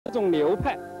种流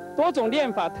派、多种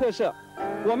练法特色。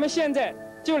我们现在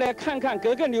就来看看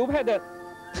各个流派的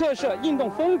特色运动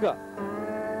风格。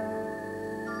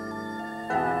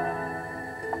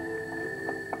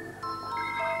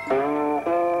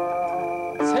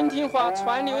陈廷华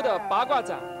传流的八卦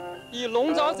掌，以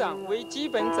龙爪掌为基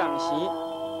本掌型，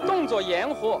动作严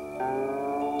活，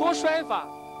多摔法，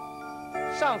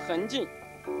上横劲。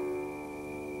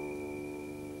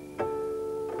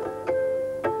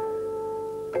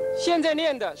现在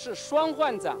练的是双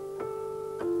换掌。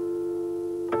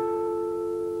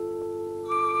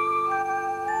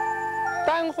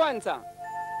单换掌，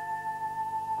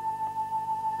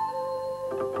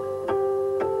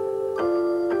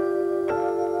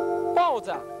抱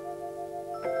掌，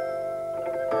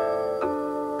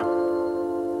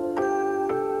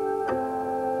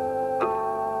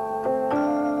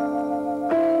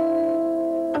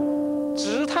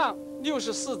直趟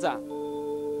64掌。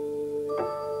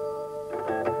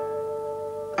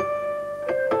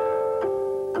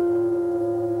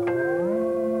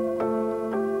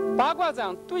八卦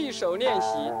掌对手练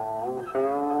习，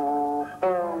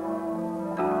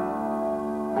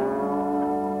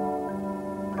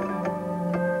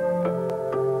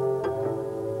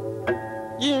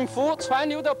引伏传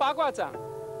流的八卦掌，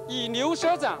以牛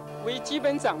舌掌为基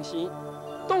本掌型，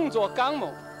动作刚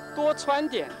猛，多穿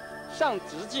点，上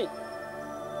直劲。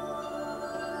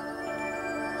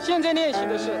现在练习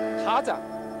的是塔掌。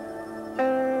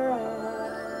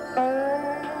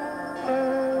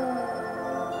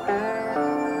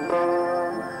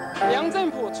梁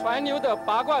振甫传流的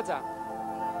八卦掌，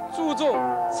注重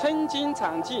抻筋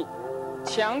长劲，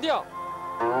强调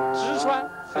直穿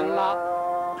横拉。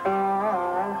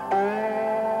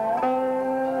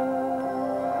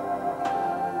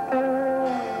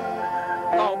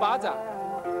倒把掌，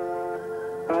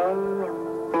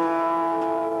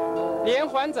连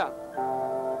环掌，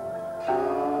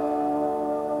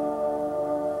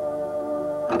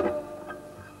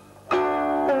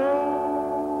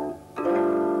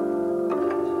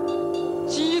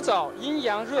鸡爪阴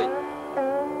阳锐，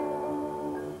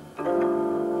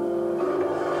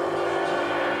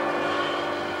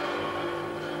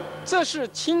这是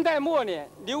清代末年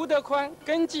刘德宽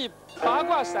根据八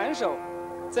卦散手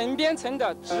整编成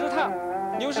的直趟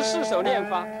64手练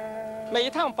法，每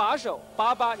趟8手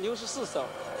，8864手。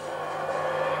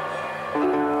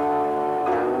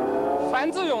樊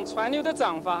志勇传流的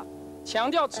掌法强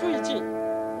调脆劲，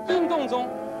运动中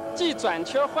既转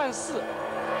圈换式，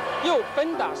又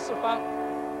奔打四方。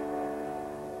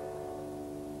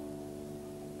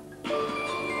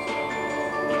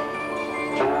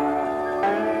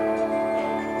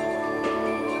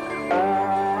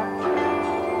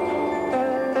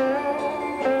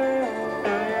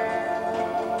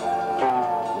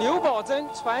刘宝珍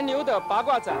传流的八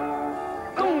卦掌，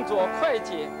动作快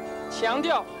捷，强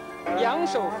调扬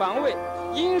手防卫，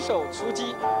阴手出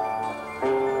击。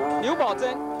刘宝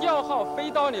珍调号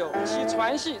飞刀流，其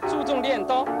传系注重练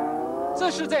刀，这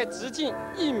是在直径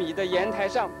1米的岩台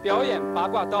上表演八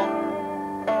卦刀。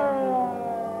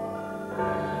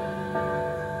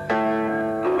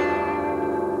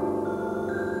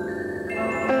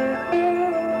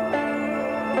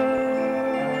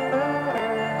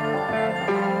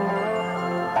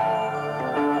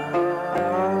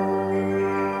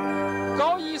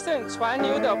高一胜传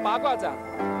流的八卦掌，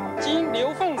经刘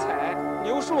凤彩、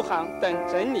刘树行等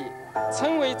整理，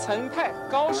称为陈派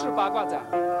高式八卦掌，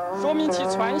说明其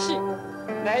传系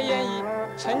来源于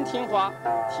陈廷华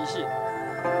体系。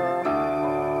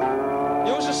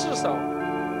64手。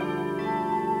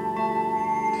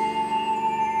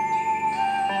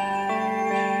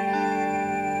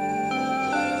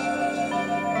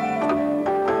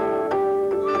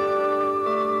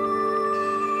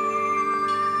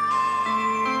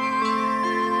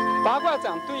八卦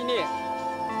掌对练。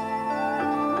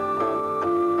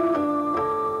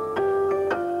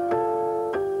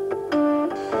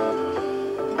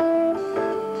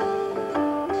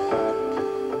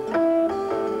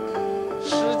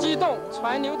史继栋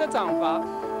传流的掌法，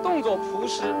动作朴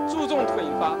实，注重腿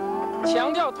法，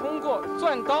强调通过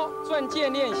转刀、转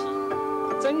剑练习，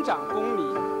增长功力。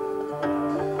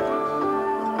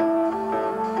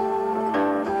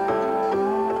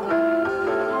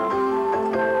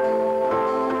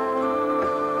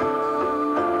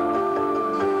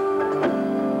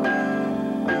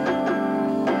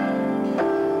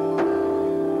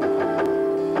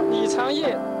长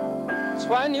叶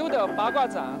传流的八卦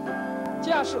掌，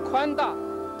架势宽大，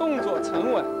动作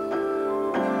沉稳。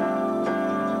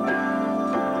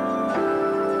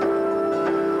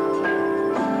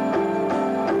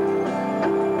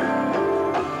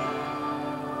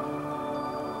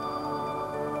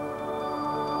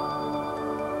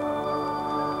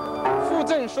陆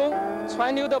正松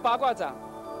传流的八卦掌，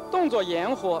动作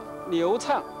灵活流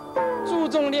畅，注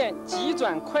重练急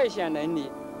转快显能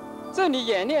力。这里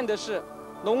演练的是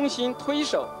龙形推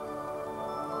手。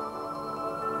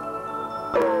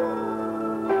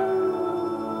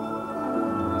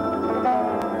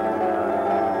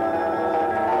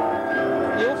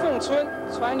刘凤春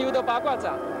传流的八卦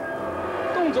掌，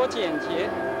动作简洁，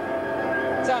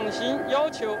掌形要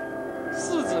求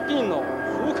四指并拢，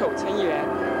虎口成圆。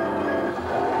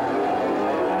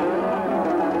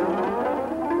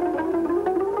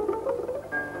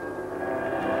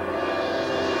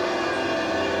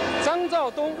张兆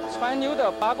东传流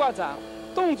的八卦掌，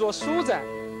动作舒展，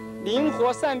灵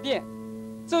活善变。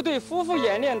这对夫妇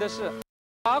演练的是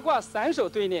八卦散手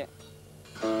对练。